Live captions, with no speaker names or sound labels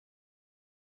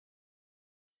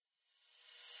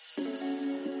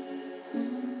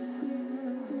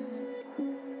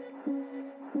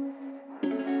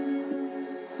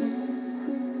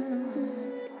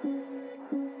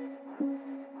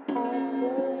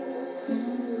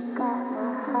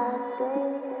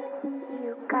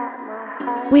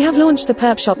We have launched the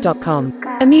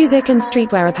perpshop.com, a music and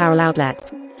streetwear apparel outlet.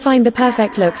 Find the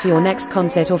perfect look for your next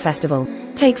concert or festival.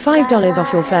 Take $5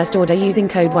 off your first order using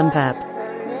code 1PERP.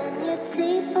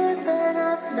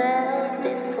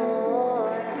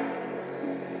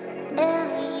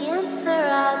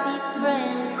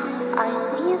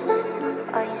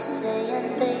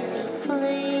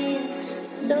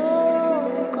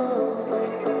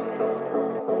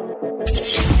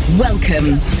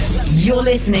 Welcome. You're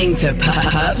listening to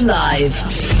Perp Live.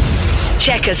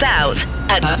 Check us out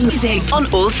at Perp Music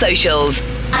on all socials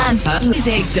and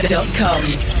perpmusic.com.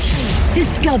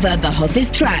 Discover the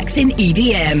hottest tracks in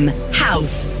EDM,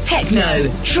 house,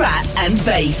 techno, trap and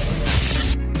bass.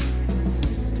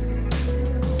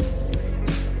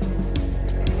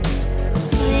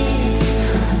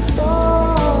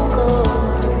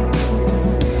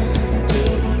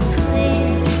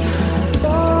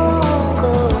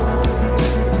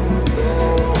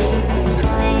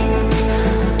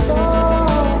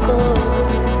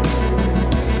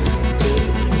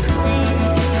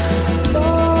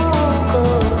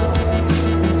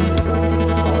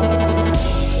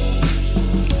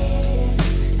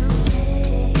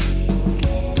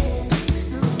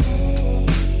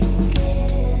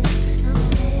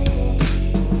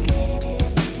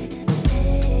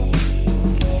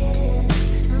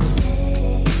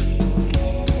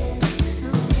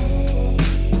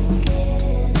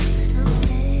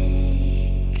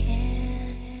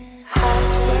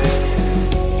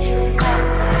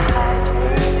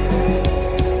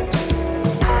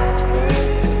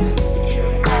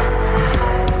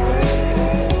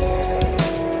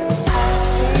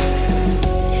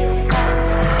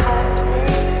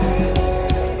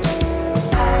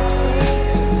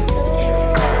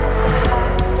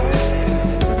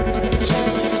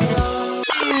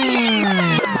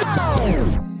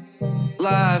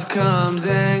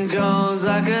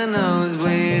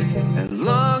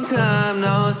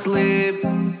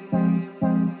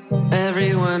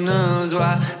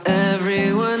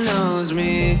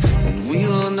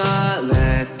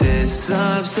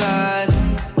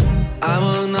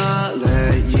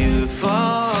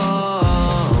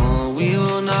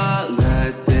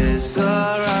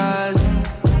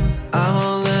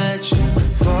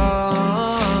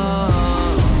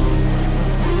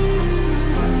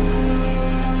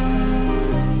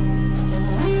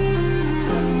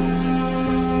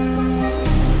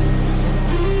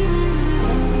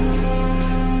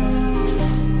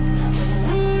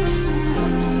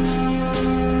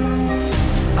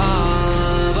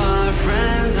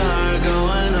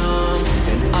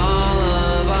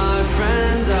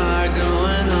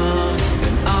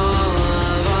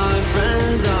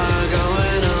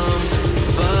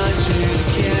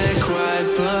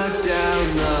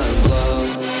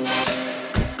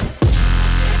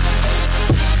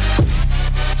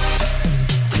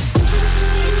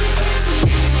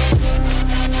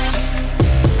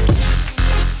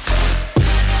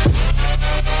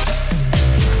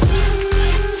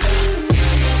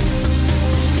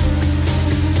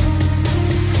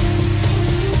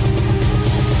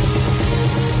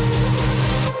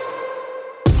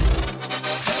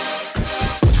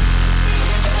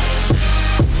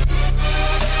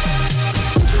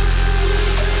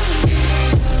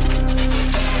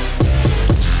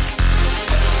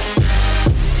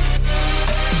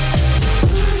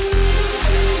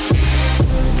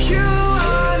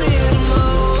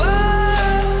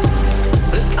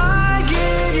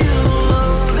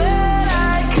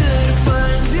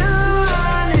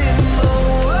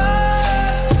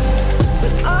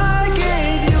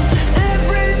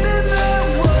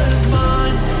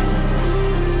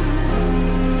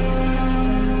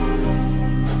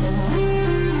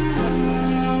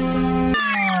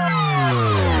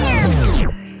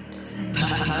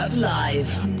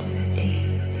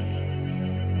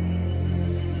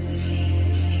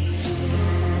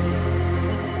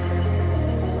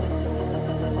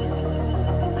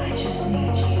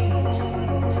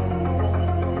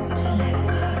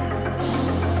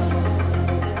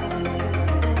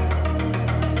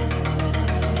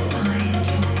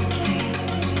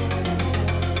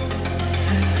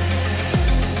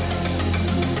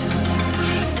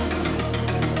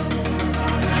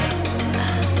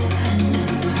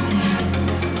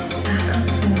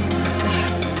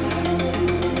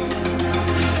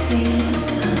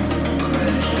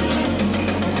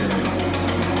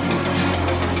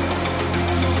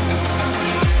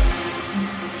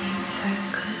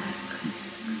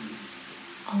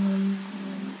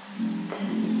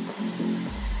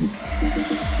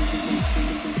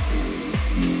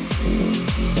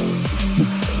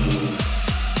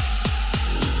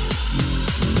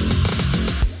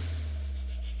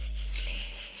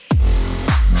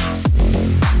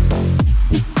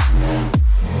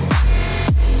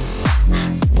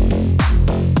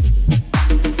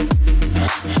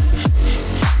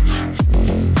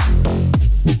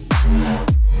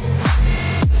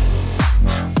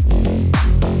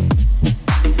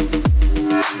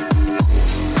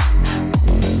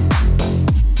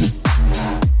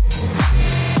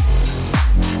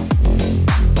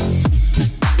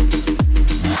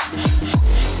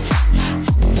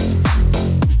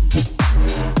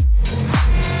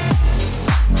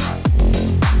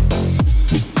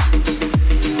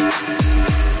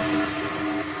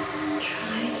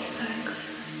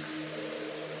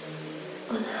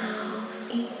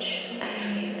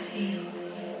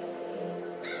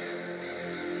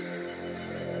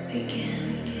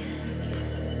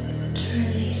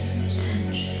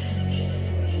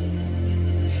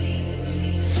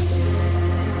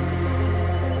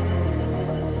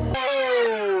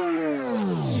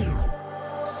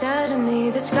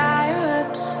 the sky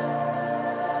erupts.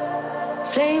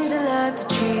 Flames alert the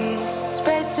trees,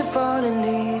 spread to fallen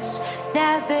leaves.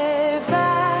 Now they're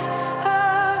right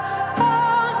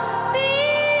upon me.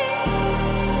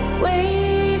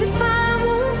 Wait if I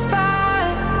won't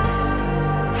fight.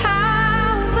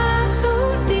 How am I so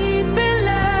deep in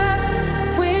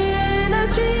love when I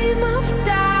dream of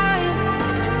dying?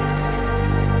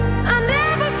 I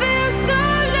never feel so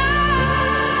low.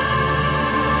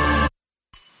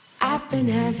 I've been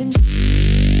having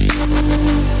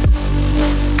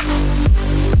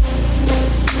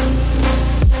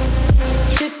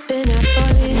tripping, I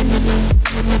fall in.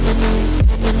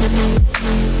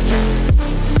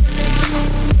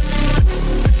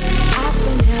 I've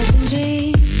been having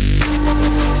dreams.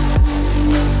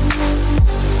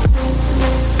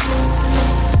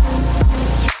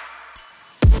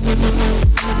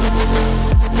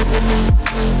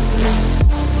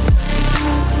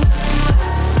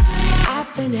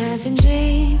 I've been having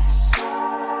dreams.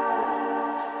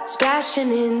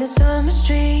 Splashing in the summer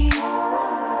stream.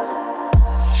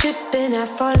 Tripping, I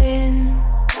fall in.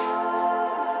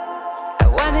 I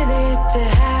wanted it to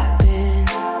happen.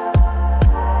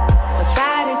 My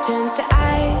body turns to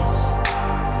ice.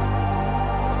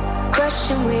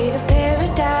 Crushing weight of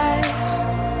paradise.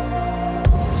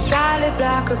 Solid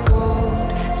block of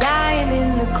gold, lying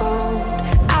in the cold.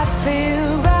 I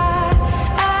feel right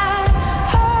at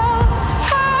home.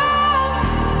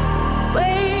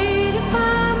 Wait if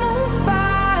I'm on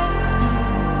fire.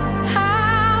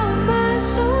 How am I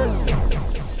so?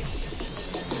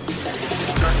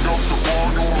 Back up the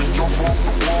volume and jump off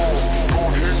the wall.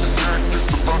 Don't hit the deck,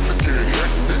 it's about to get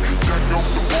hectic. Jack up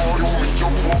the volume and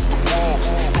jump off the wall.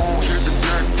 Don't hit the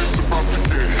deck, it's about to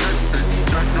get hectic.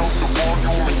 Jack up the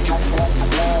volume and jump off the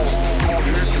wall. Don't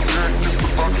hit the deck, it's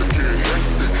about to get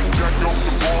hectic. Jack up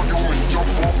the volume and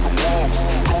jump off the wall.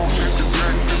 Don't hit the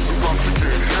deck, it's about to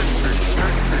get hectic.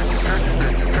 Hectic, hectic,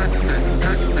 hectic,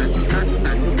 hectic,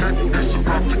 hectic, hectic. It's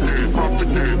about to get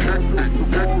hectic, hectic,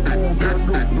 hectic,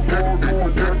 hectic, hectic,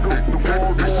 hectic,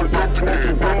 hectic. It's about to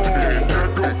get hectic.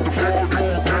 Jack up the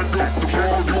volume,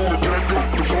 jack up the volume, jack up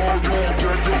the volume,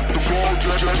 jack up the volume,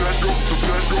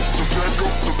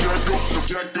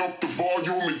 jack up the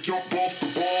volume and jump off the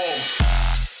ball.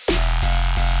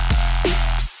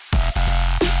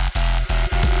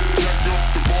 Jack up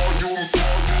the volume, jump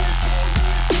off the ball. Jack up the volume,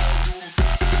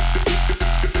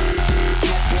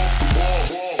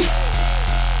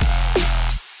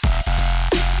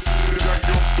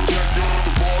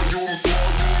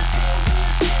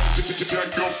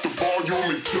 jack up the volume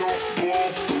and jump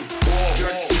off the ball.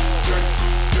 Jack up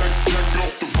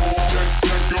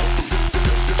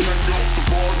the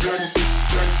volume, jack up the volume,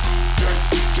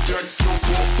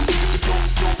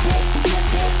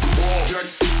 jump off the ball. Jack up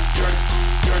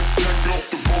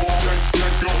the volume,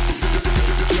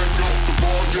 jack up the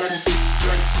volume,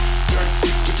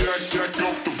 jack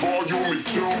up the volume and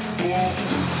jump off.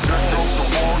 Jack up the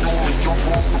volume and jump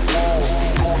off the ball.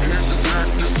 Don't hit the deck,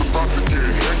 it's about to get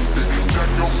hectic.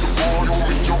 Jack up the volume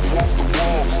and jump off the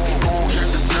ball. Don't hit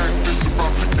the deck, it's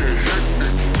about to get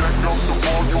hectic. Jack up the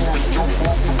volume and jump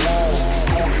off the wall.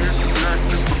 Don't hit the deck,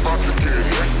 it's about to get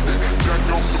hectic. Jack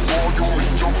up the volume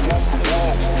and jump off the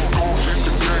wall. Don't hit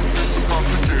the deck, it's about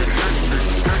to get hectic.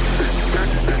 Hectic,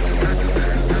 hectic, hectic,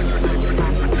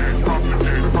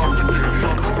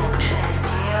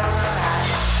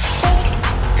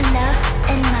 Love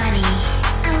and money.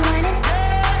 I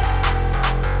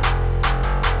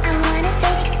wanna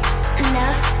take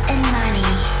love and money.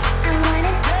 I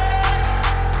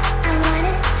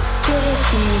wanna give it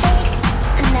to me.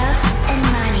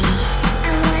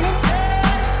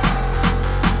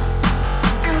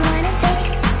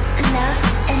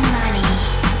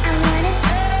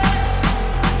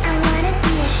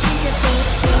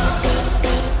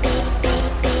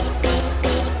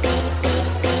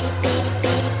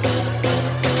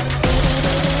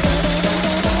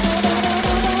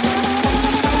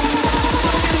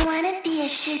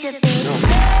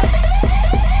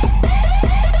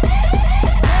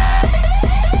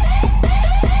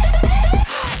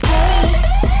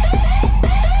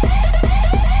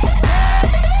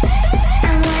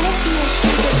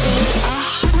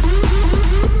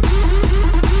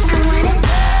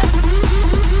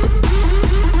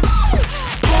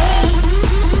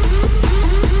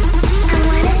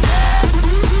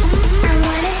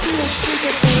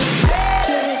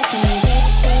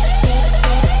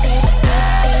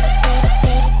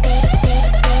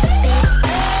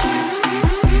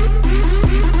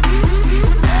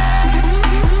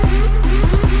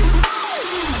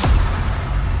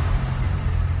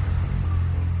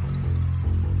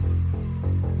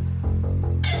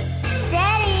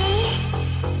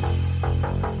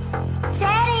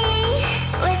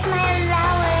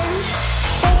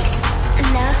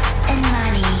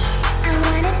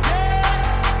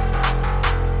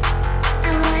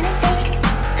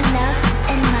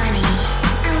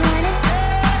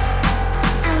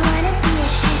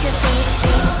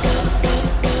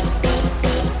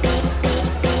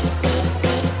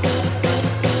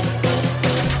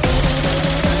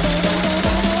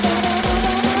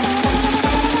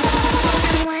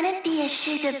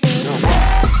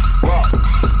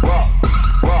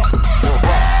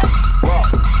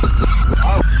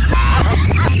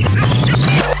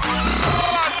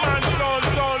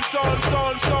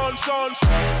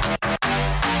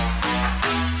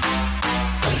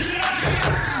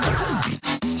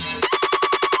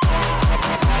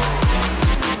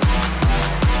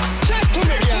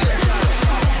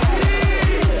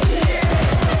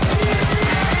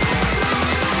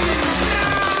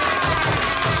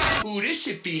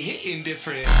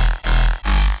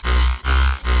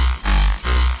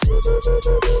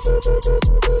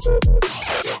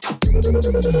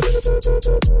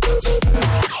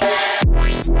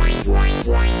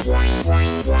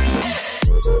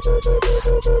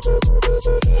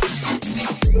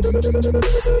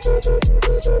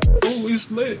 Oh,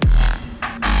 it's lit.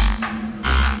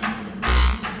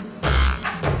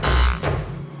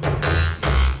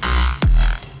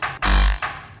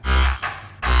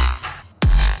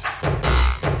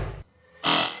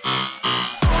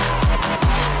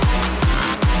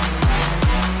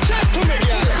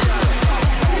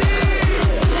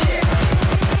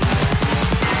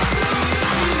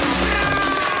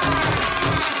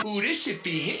 Should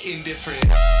be hitting different.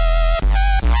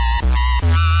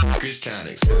 Chris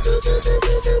Tonics.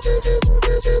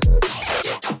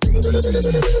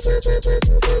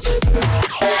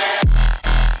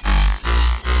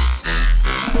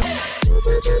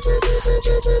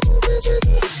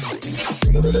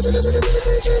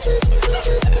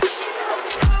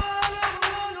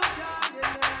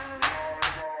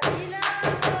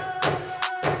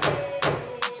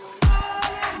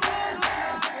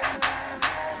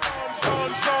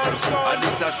 And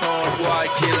this a sound boy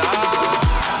killer.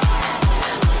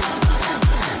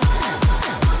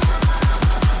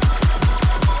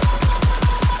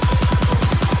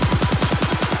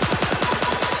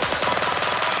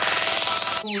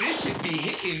 Ooh, this should be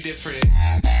hitting different.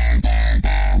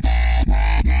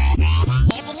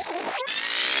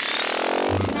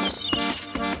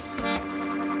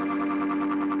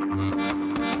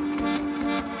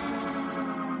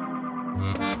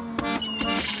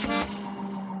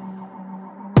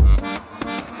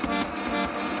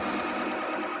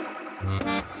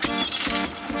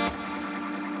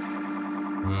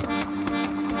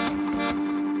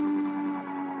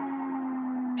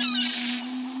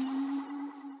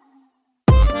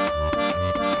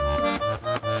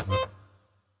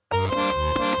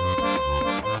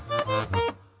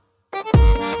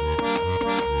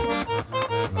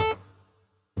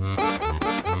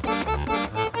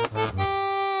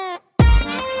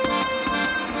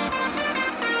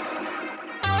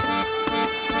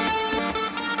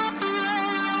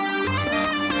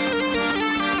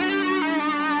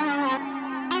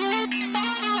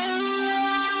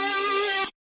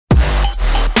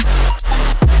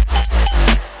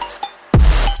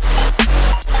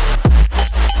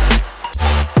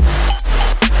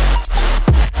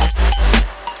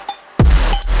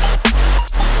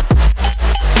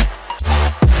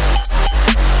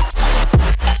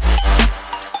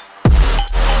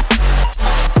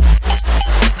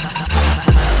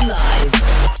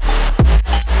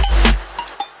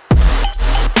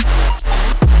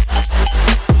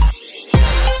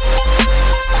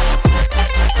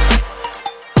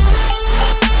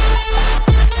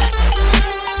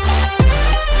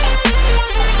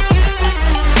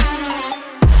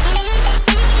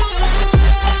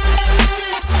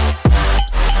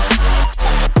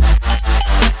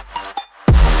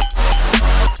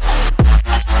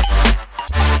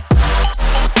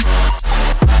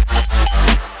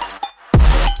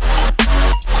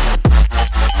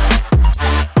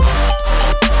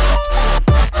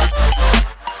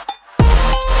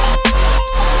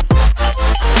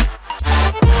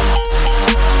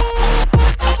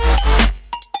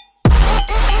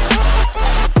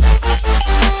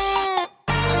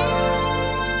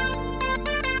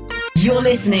 You're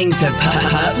listening to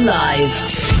Perp Live.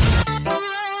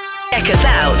 Check us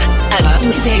out at Perp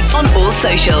Music on all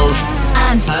socials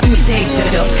and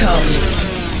perpmusic.com.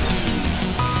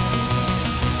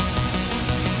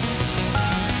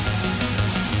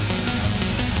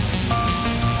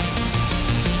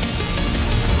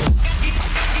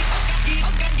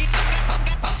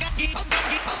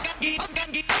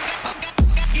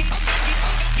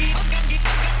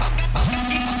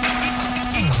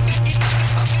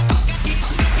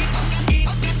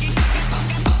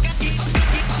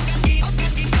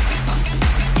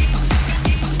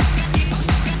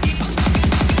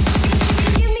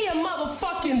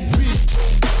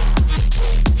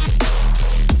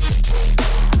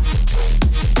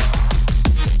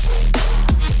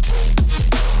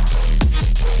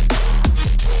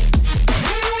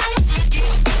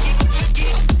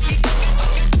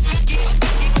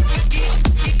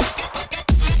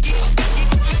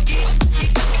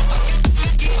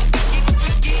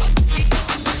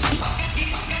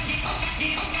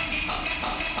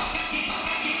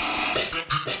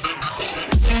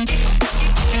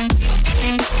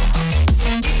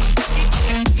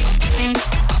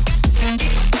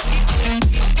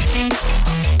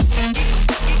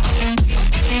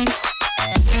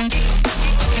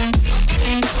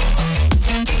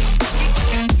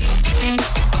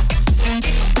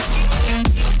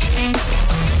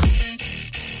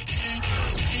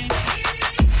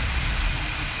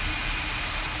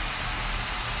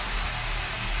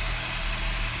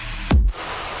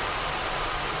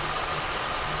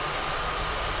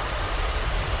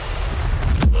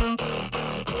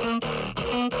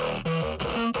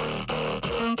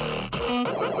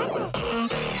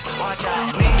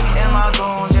 my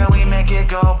goons, yeah, we make it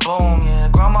go boom, yeah.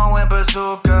 Grandma went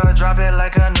bazooka, drop it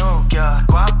like a nuke, yeah.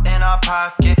 Guap in our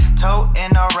pocket, toe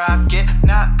in a rocket,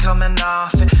 not coming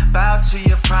off it, bow to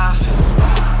your profit.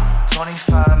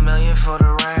 25 million for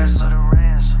the ransom,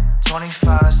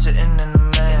 25 sitting in the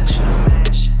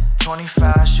mansion,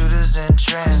 25 shooters in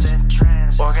transit.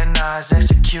 Organize,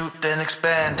 execute, then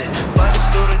expand it. Bust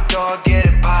through the door, get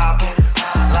it poppin'.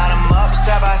 Line them up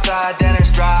side by side, then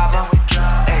it's drive 'em.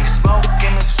 Ayy, smoke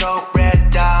in the scope,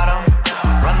 red dot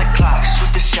 'em. Run the clock,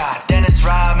 shoot the shot, then it's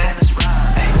rhyming.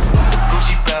 Ayy,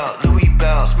 Gucci belt, Louis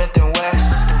belt, Smith &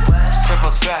 West.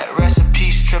 Triple threat, rest in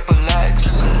peace, triple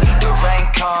X. The rain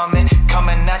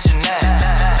coming at your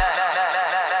neck.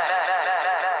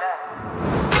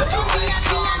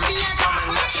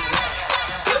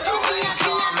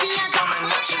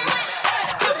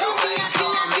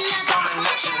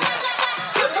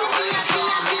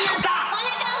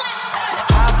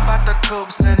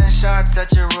 Sending shots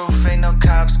at your roof, ain't no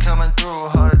cops coming through.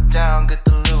 Hold it down, get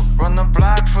the loot. Run the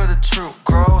block for the troop.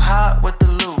 Grow hot with the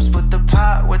loops, put the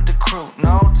pot with the crew.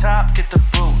 No top, get the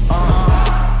boot.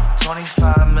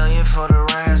 25 million for the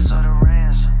ransom.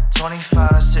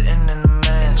 25 sitting in the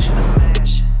mansion.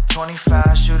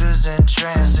 25 shooters in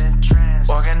transit.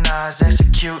 Organize,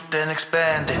 execute, then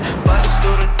expand it. Bust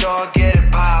through the door, get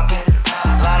it poppin'.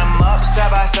 Line them up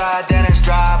side by side, then it's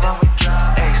drive 'em.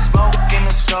 Ayy, smoke in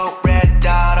the scope, red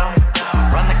dot 'em.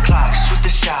 Run the clock, shoot the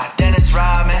shot, then it's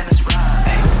rhyming.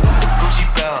 Ayy, Gucci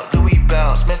belt, Louis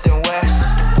belt, Smith &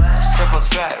 West. Triple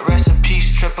threat, rest in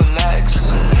peace, triple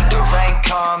X. The rain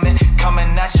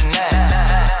coming at your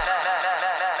neck.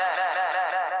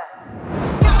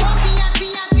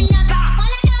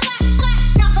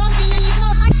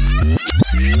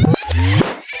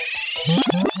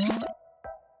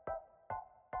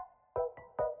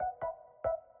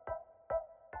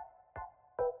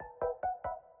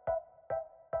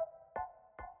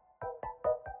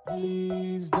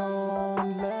 Please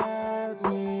don't let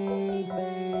me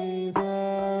lay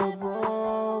there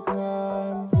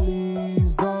broken.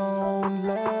 Please don't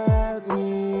let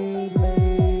me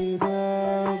lay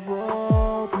there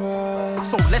broken.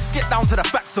 So let's get down to the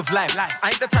facts of life. I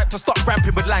ain't the type to stop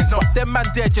ramping with lines, but them man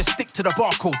there just stick to the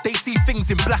barcode. They see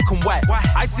things in black and white.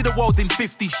 I see the world in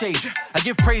 50 shades. I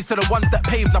give praise to the ones that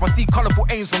paved. Now I see colourful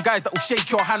aims from guys that will shake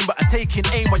your hand but are taking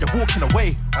aim while you're walking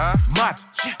away. Mad.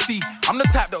 See, I'm the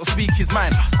type that will speak his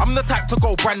mind. I'm the type to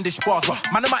go brandish bars, but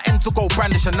man at my end to go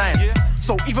brandish a 9.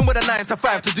 So even with a 9 to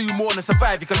 5 to do more than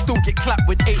survive, you can still get clapped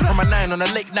with 8 from a 9 on a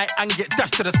late night and get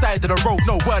dashed to the side of the road.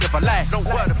 No word of a lie. No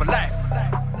word of a lie.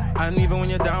 And even when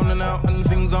you're down and out and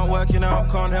things aren't working out,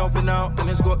 can't help it now, and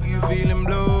it's got you feeling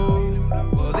blue.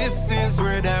 Well, this is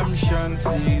redemption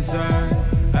season,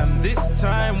 and this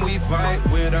time we fight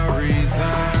with a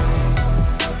reason.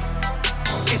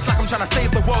 It's like I'm trying to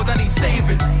save the world and he's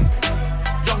saving.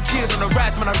 Young kid on the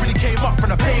rise, man, I really came up from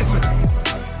the pavement.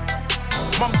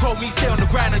 Mum told me stay on the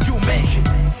grind and you'll make it.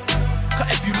 Cause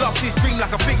if you love this dream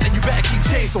like I think, then you better keep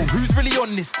chasing. So who's really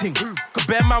on this thing? Cause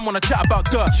bare man wanna chat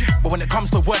about dirt, but when it comes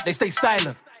to work, they stay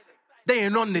silent. They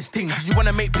ain't on this thing. Do you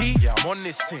wanna make P? Yeah, I'm on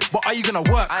this thing. But are you gonna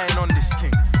work? I ain't on this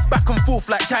thing. Back and forth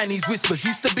like Chinese whispers.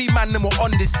 Used to be man, then we're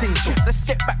on this thing. So let's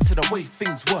get back to the way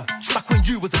things were. Back when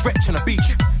you was a wretch on a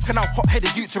beach. Can now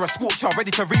hot-headed youths are a scorcher, ready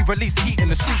to re-release heat in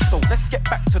the street. So let's get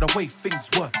back to the way things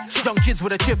were. Young kids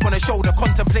with a chip on their shoulder,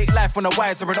 contemplate life when they're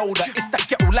wiser and older. It's that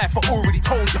ghetto life I already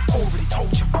told you. Already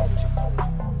told you.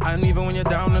 And even when you're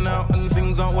down and out and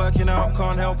things aren't working out,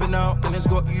 can't help it now, and it's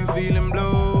got you feeling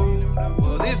blue.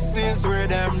 Well, this is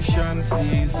redemption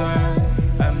season,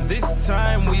 and this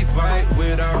time we fight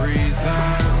with a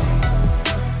reason.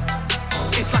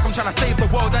 It's like I'm trying to save the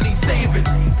world and he's saving.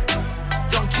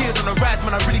 Young kid on the rise,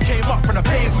 man, I really came up from the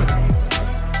pavement.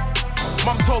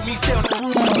 Mum told me stay on the...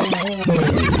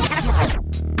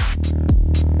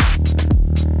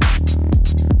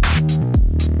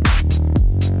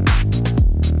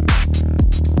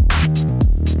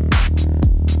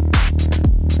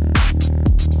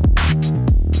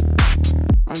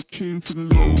 I came for the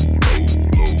low.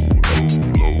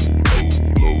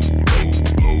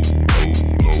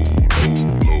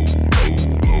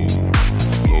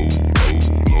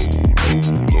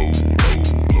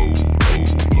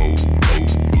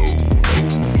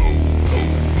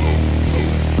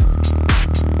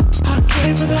 I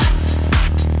came for that.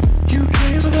 You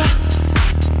came for that.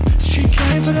 She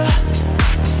came for that.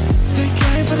 They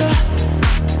came for that.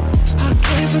 I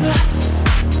came for that.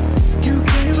 You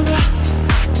came for that.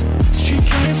 She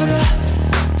came for that.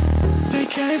 They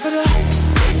came for that.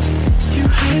 You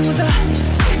hang with that.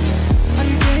 Are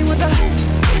you game with that?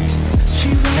 She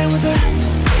ran with that.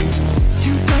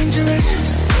 You dangerous.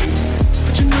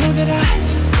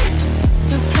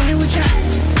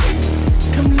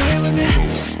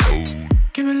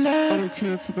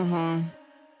 the high.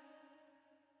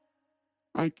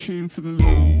 I came for the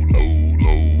low.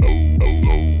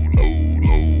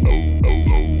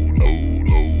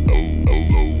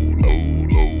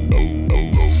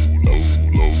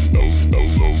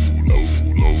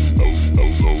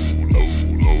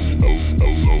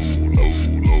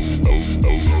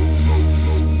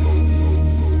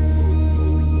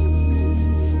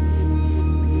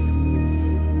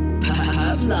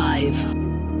 Live.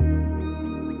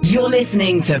 You're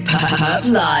listening to Perp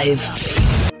Live.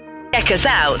 Check us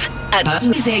out at Perp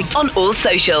Music on all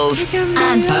socials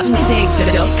and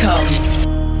perpmusic.com.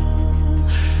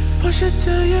 Push it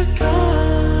till you're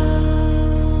gone,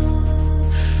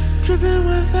 dripping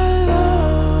with the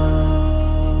love.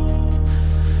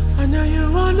 I know you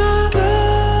wanna go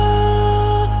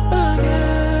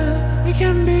again. We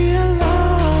can be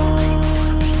alone.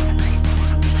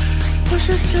 Push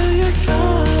it till you're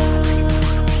gone,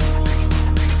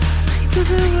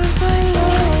 dripping with the love.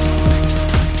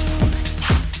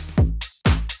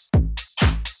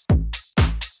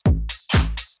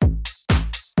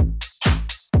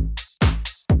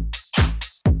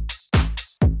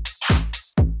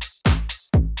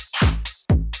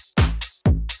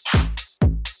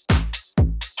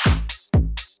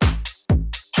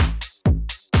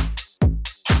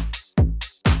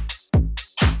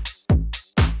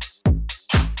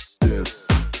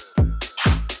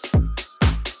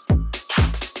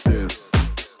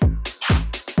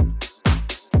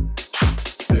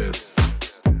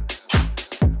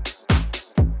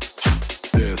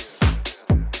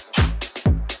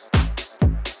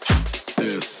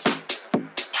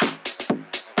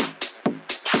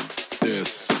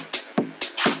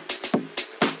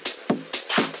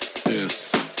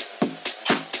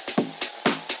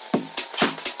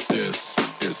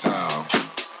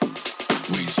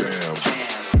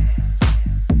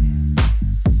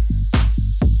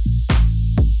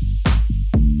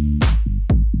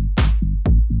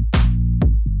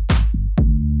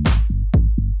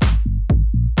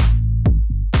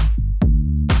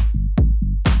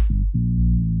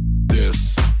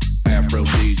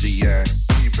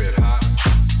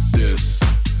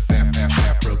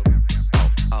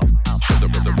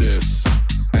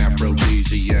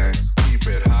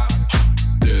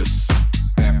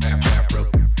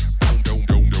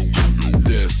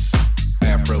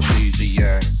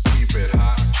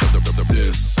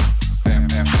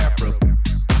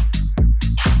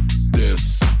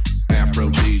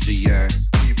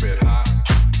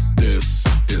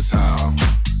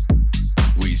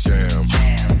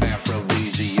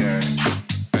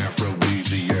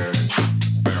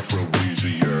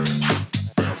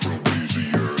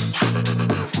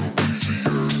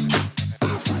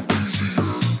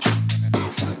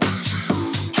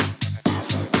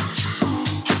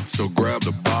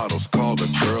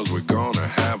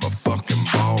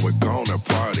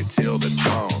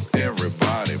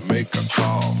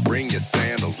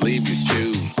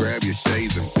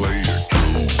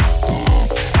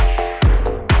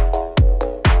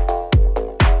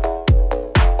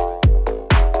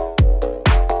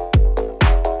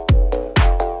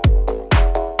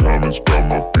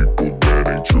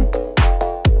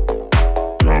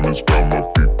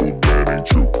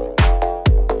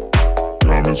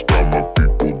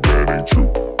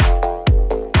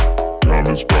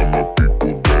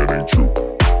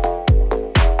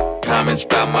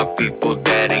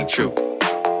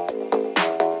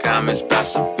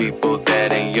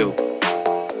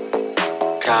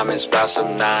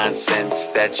 Some nonsense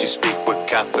that you speak with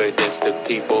confidence. The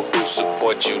people who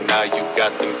support you now, you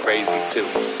got them crazy too.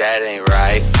 That ain't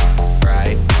right,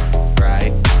 right,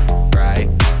 right, right,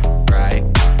 right,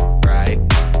 right, right,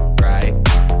 right,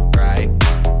 right,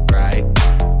 right,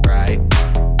 right, right,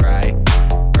 right,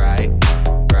 right,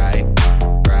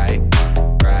 right, right,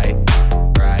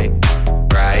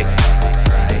 right.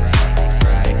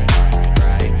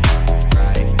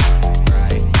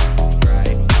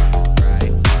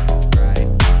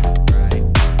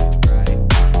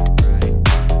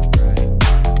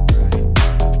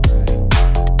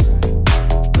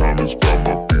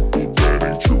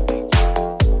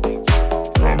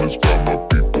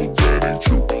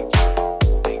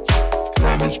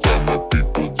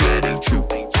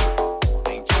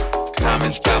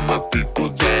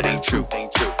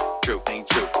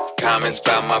 Comments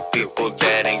about my people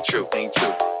that ain't true. Ain't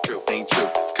true. True. Ain't true.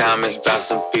 Comments about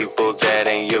some people that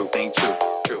ain't you. Ain't true.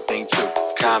 True. Ain't true.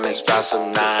 Comments about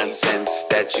some nonsense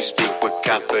that you speak with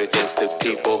confidence. The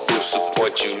people who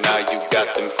support you now, you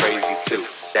got them crazy too.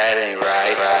 That ain't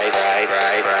right. Right. Right. Right.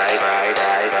 Right. Right. Right.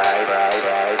 Right. Right. Right.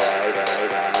 Right. Right.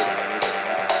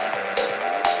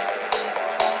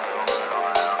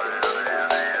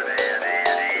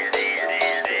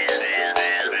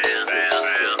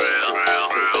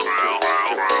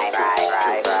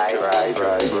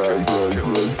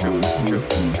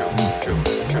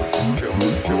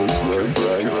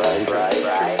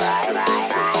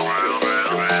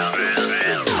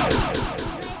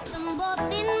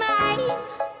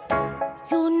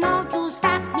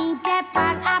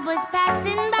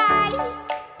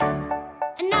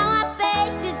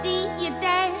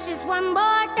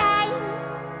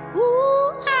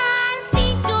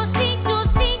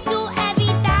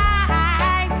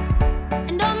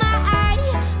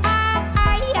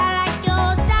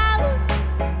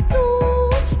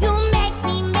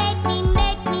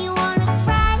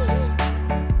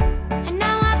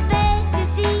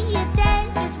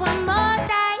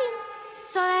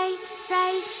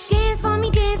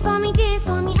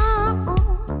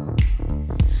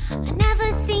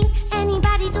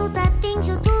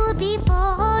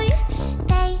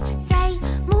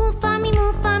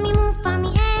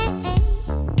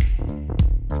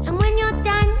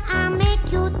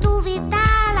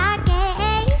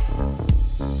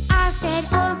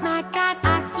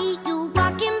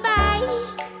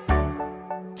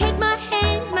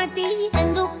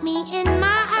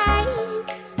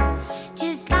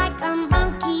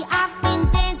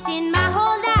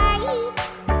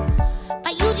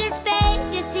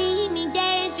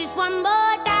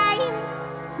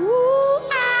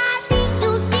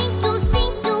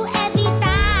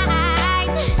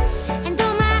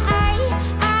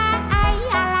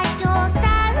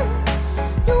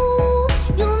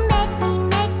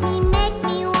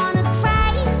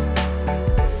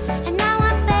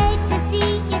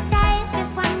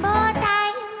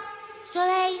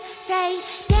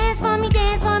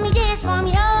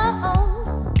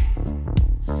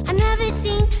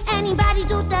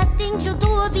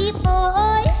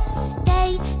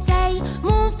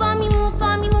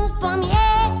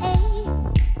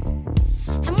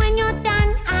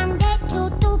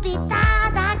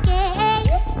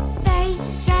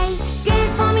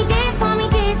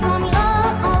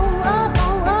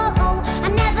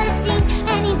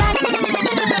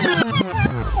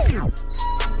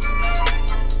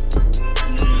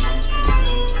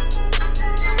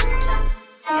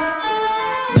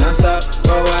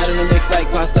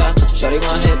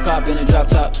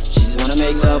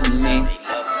 make love with me.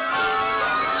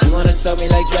 She wanna suck me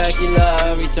like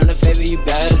Dracula, return the favor, you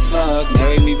bad as fuck.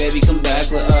 Marry me, baby, come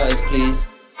back with us, please.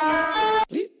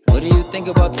 What do you think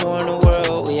about touring the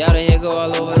world? We outta here, go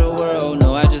all over the world.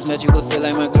 No, I just met you, but feel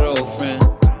like my girlfriend.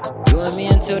 You and me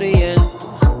until the end.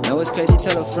 Know it's crazy,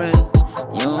 tell a friend.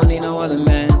 You don't need no other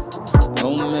man.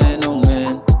 No man, no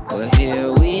man. But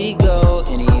here we go.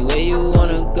 Anywhere you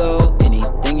wanna go,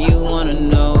 anything you wanna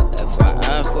know.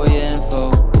 FYI for your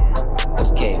info.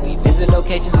 Okay, we visit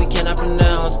locations we cannot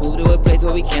pronounce. Move to a place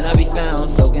where we cannot be found.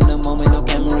 Soak in the moment, no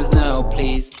cameras now,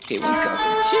 please. Get myself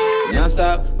a cheese.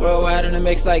 Non-stop, worldwide in a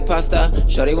mix like pasta.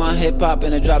 Shorty want hip-hop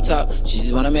in a drop top. She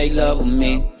just wanna make love with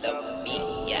me.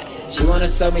 She wanna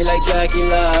suck me like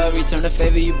Dracula, return the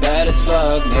favor, you bad as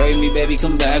fuck. Marry me, baby,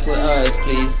 come back with us,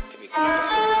 please.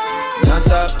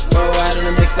 Non-stop, worldwide in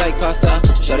a mix like pasta.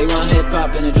 Shorty want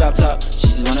hip-hop in a drop top. She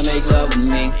just wanna make love with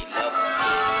me.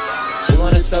 She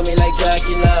wanna suck me like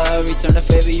Dracula, return the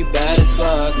favor, you bad as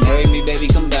fuck. Marry me, baby,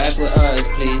 come back with us,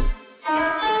 please.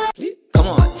 Come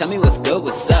on, tell me what's good,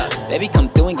 what's up. Baby, come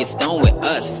through and get stoned with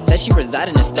us. Said she reside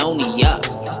in the Stony up.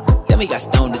 Then we got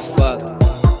stoned as fuck.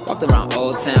 Walked around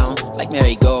Old Town, like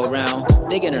merry-go-round.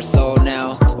 Digging her soul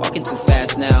now, walking too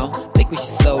fast now. Think we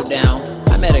should slow down.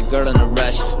 I met a girl in a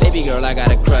rush, baby girl I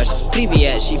got a crush.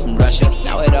 PVRP, she from Russia,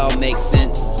 now it all makes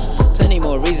sense. Plenty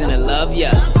more reason to love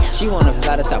ya. She wanna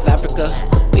fly to South Africa,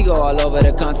 we go all over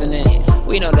the continent.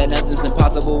 We know that nothing's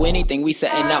impossible, anything we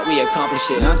setting out, we accomplish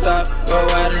it. Non-stop,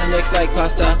 worldwide in a mix like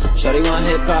pasta. Shorty want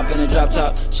hip-hop in a drop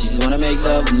top, she just wanna make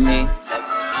love with me.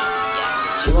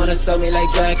 She wanna suck me like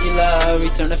Dracula,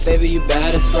 return the favor, you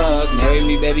bad as fuck. Marry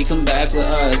me, baby, come back with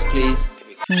us, please.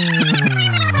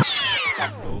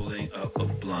 Rolling up a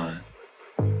blunt,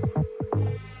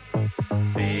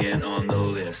 being on the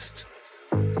list.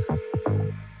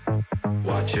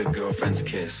 Watch your girlfriends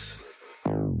kiss.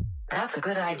 That's a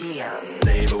good idea.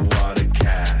 Save a wad of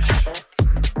cash.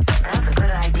 That's a good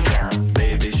idea.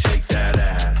 Baby, shake that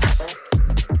ass.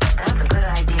 That's a good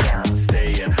idea.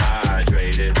 Staying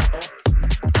hydrated.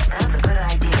 That's a good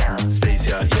idea. Space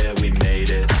yacht, yeah, we made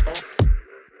it.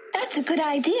 That's a good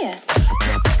idea.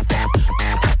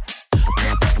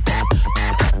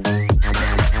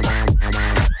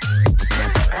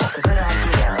 That's a good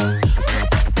idea.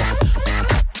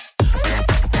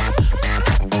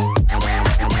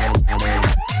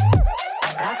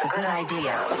 That's a good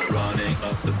idea. Running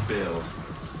up the bill.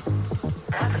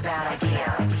 That's a bad idea.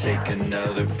 Take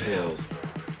another pill.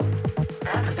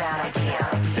 That's a bad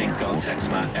idea. Think I'll text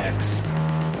my ex.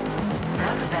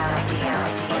 That's a bad idea.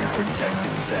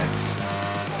 Unprotected sex.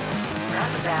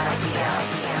 That's a bad idea.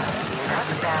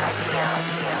 That's a bad idea.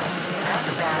 That's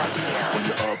a bad idea. When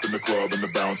you're up in the club and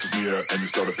the bounce is near and you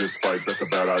start a fist fight, that's a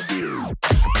bad idea.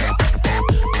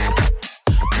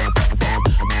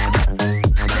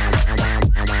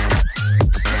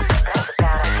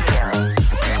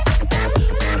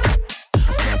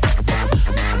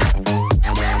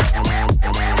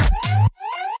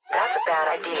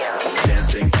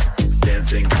 Dancing,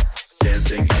 dancing,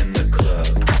 dancing in the club.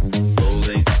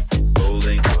 Rolling,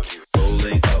 rolling,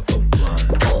 rolling up a blunt.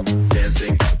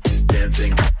 Dancing,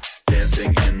 dancing,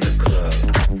 dancing in the club.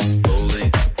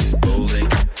 Rolling, rolling,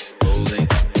 rolling,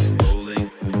 rolling,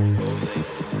 rolling,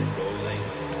 rolling,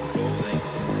 rolling,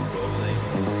 rolling,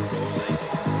 rolling, rolling,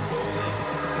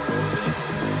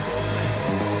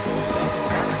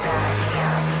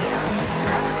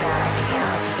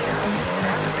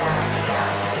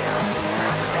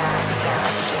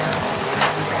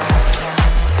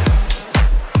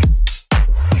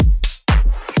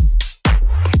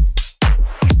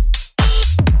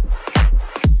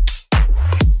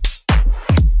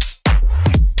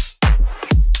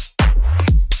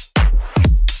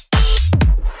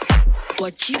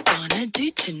 What you gonna do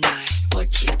tonight?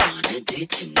 What you gonna do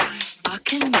tonight? I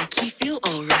can make you feel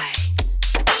alright.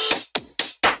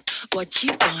 What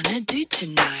you gonna do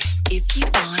tonight? If you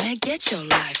wanna get your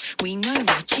life, we know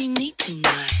what you need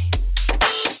tonight.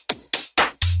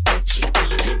 What you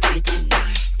gonna do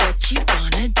tonight? What you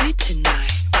gonna do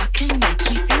tonight? I can make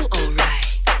you feel alright.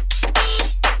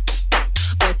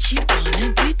 What you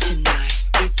gonna do tonight?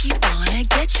 If you wanna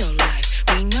get your life,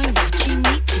 we know what you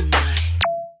need tonight.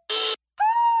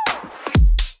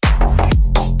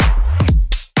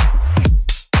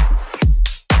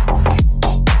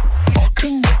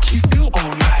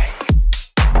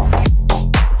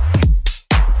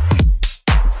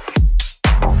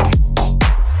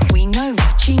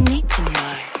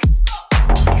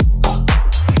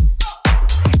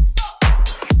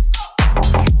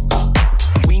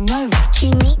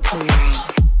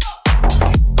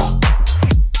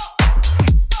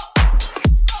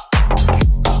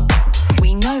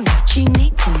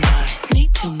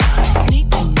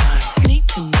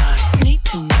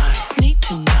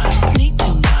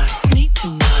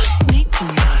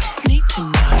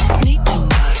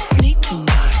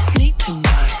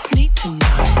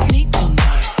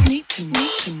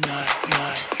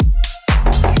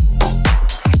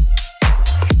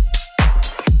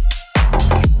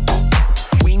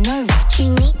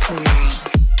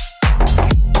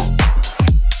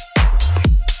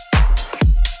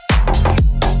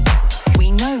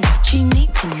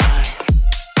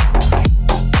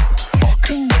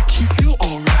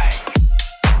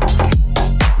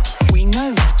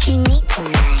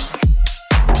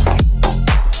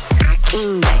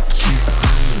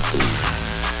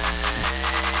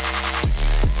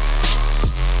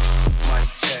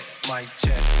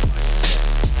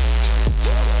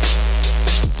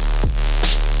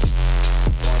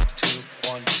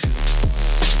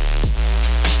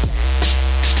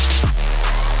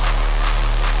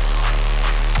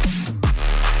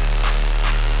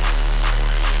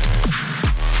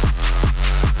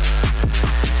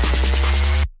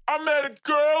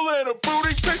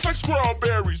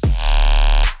 strawberries.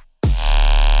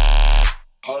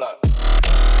 Hold up.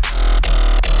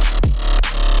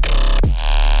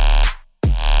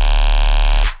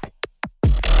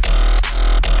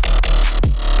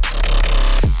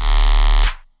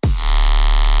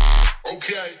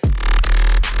 Okay.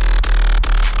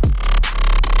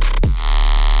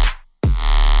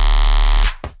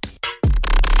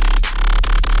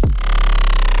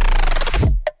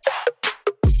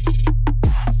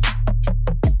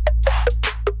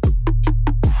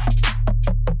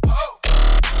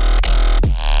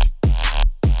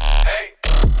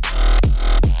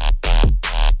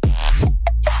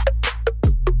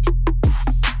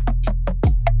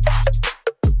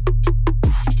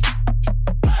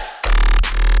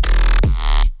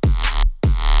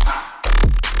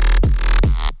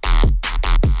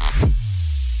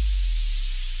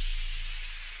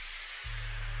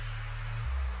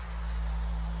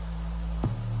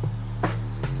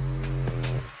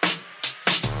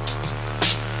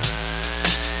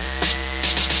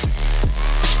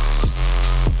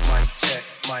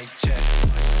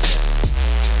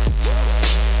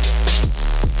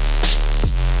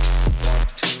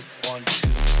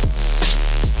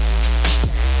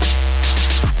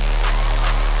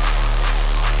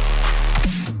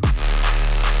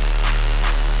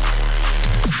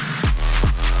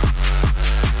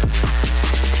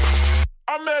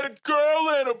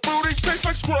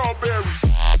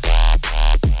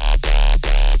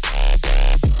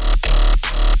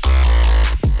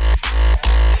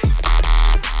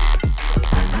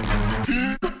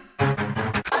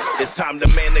 It's time to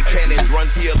man the cannons, run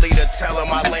to your leader, tell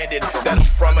him I landed. That I'm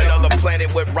from another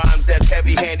planet with rhymes that's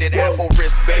heavy-handed. Apple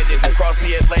wrist-banded, across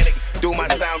the Atlantic, do my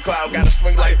SoundCloud. Gotta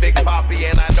swing like Big Poppy,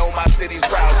 and I know my city's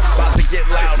proud. About to get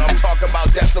loud, I'm talking about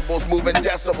decibels, moving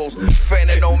decibels.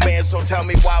 Fan of no man, so tell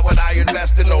me why would I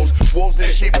invest in those? Wolves in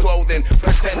sheep clothing,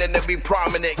 pretending to be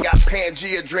prominent. Got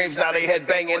Pangea dreams, now they head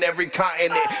banging every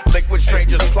continent. Liquid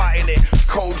strangers plotting it,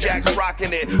 Kojak's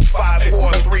rocking it. 5,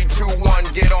 4, 3, 2,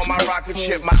 1, get on my rocket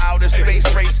ship. My outer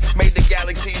space race made the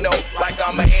galaxy know like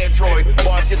I'm an android.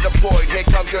 Bars get deployed, here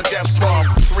comes your Death Star.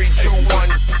 3, 2, 1,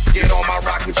 get on my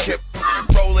rocket ship.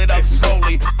 Roll it up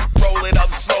slowly, roll it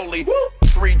up slowly.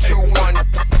 3, 2, 1,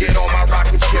 get on my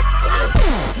rocket ship.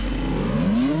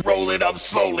 Roll it up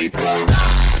slowly.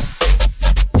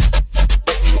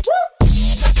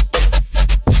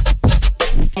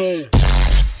 Hey.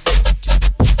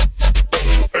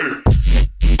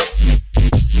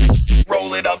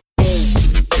 Roll it up.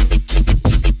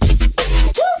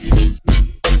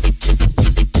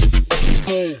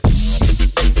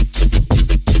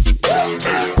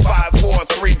 5, 4,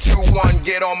 3, 2, 1,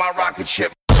 get on my rocket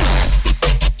ship.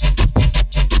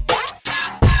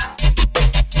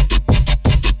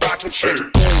 Rocket ship.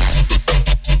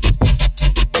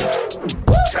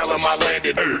 Tell him I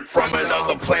landed from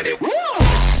another planet.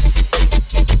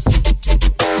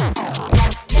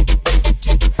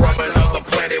 From another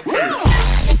planet.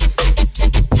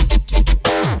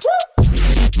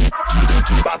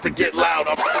 About to get loud.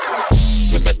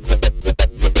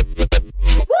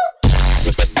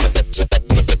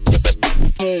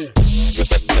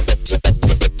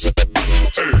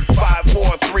 5,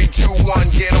 4, 3, 2, 1,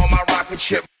 get on my rocket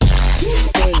ship.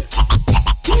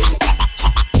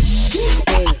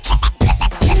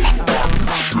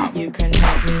 You can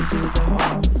help me do them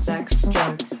all. Sex,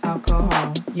 drugs,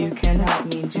 alcohol. You can help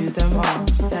me do them all.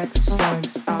 Sex,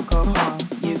 drugs, alcohol.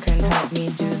 You can help me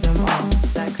do them all.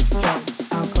 Sex, drugs,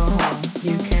 alcohol.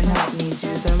 You can help me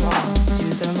do them all. Do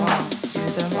them all. Do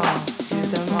them all. Do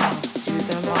them all. Do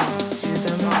them all. Do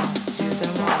them all. Do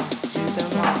them all. Do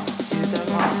them all. Do them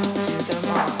all. Do them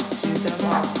all. Do them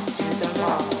all. Do them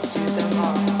all. Do them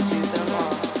all. Do them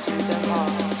all. Do them all.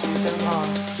 Do them all.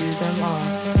 Do them all.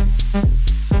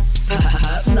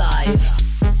 Live.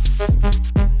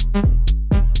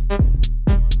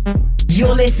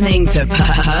 You're listening to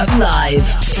Perp Live.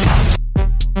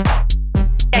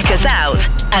 Check us out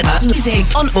at Perp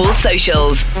Music on all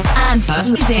socials and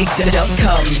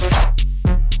perpmusic.com.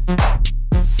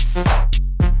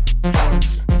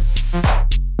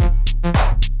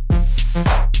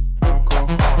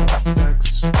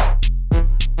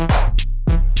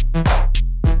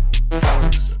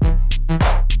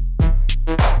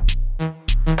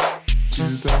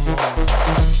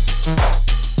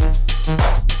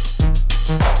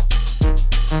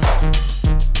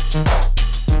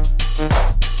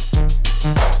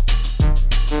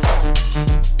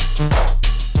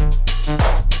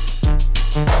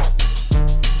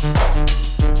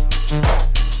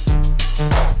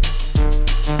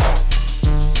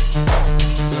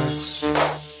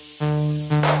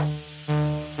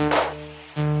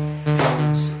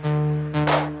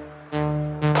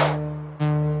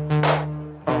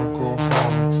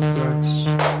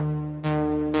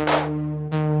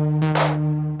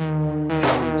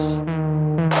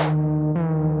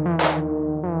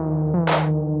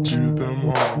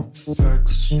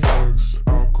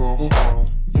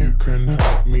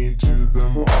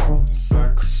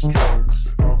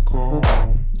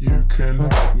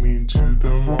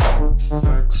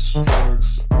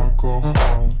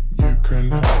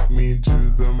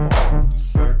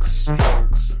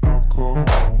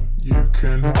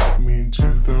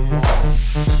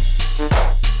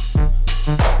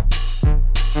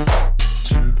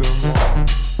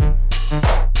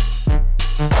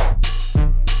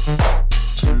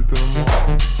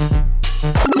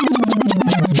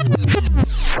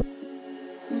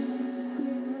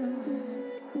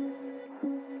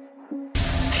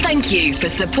 Thank you for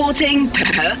supporting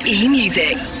PVRP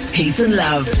Music. Peace and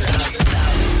love.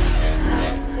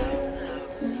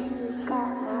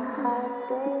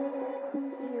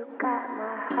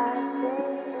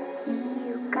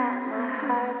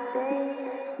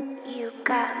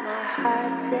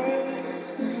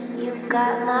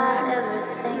 Got my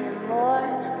everything and more.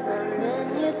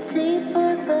 Loving you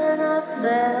deeper than I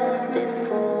felt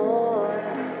before.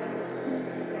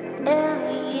 And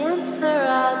the answer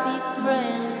I'll be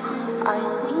praying. Are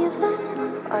you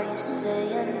leaving? Are you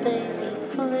staying, baby?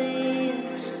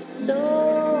 Please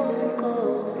don't go.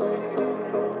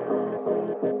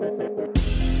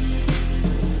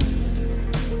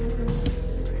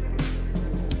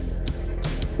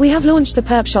 We have launched the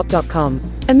perpshop.com,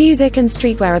 a music and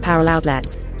streetwear apparel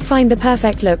outlet. Find the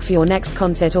perfect look for your next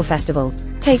concert or festival.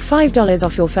 Take $5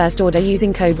 off your first order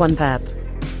using code 1PERP.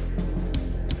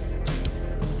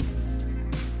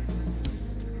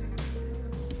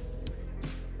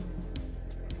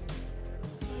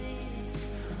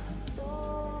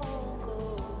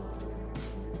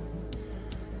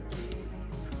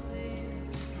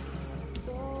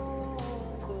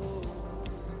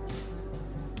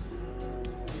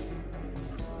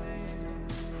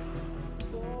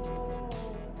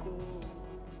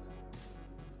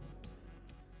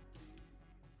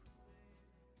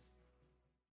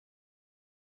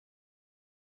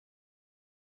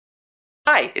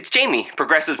 Hi, it's Jamie,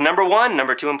 Progressive's #1,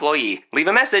 #2 employee. Leave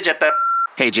a message at the...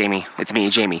 Hey, Jamie, it's me,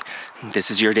 Jamie.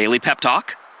 This is your daily pep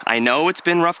talk. I know it's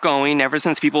been rough going ever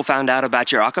since people found out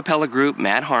about your a cappella group,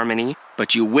 Mad Harmony,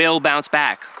 but you will bounce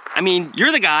back. I mean,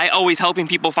 you're the guy always helping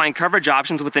people find coverage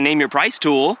options with the Name Your Price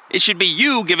tool. It should be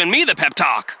you giving me the pep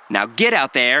talk. Now get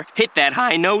out there, hit that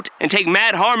high note, and take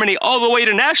Mad Harmony all the way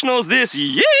to nationals this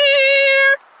year!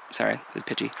 Sorry, it's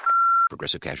pitchy.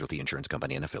 Progressive Casualty Insurance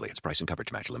Company and Affiliates. Price and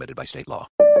coverage match limited by state law.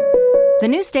 The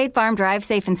new State Farm Drive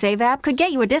Safe and Save app could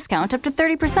get you a discount up to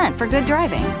 30% for good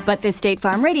driving. But this State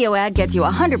Farm radio ad gets you a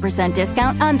 100%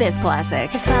 discount on this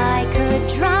classic. If I could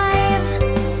drive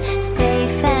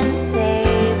safe and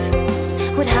save,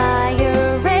 would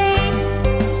higher rates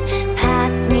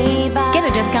pass me by? Get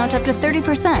a discount up to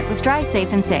 30% with Drive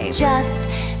Safe and Save. Just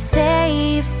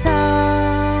save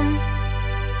some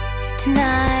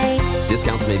tonight.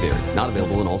 Discounts may vary. Not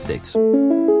available in all states.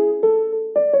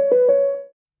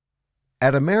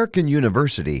 At American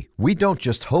University, we don't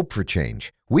just hope for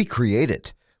change. We create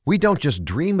it. We don't just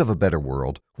dream of a better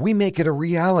world. We make it a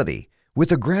reality.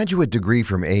 With a graduate degree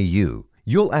from AU,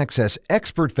 you'll access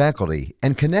expert faculty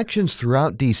and connections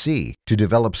throughout DC to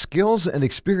develop skills and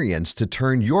experience to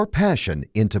turn your passion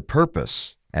into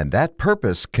purpose. And that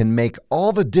purpose can make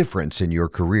all the difference in your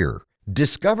career.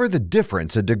 Discover the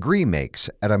difference a degree makes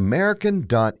at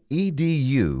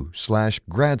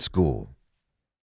american.edu/grad school.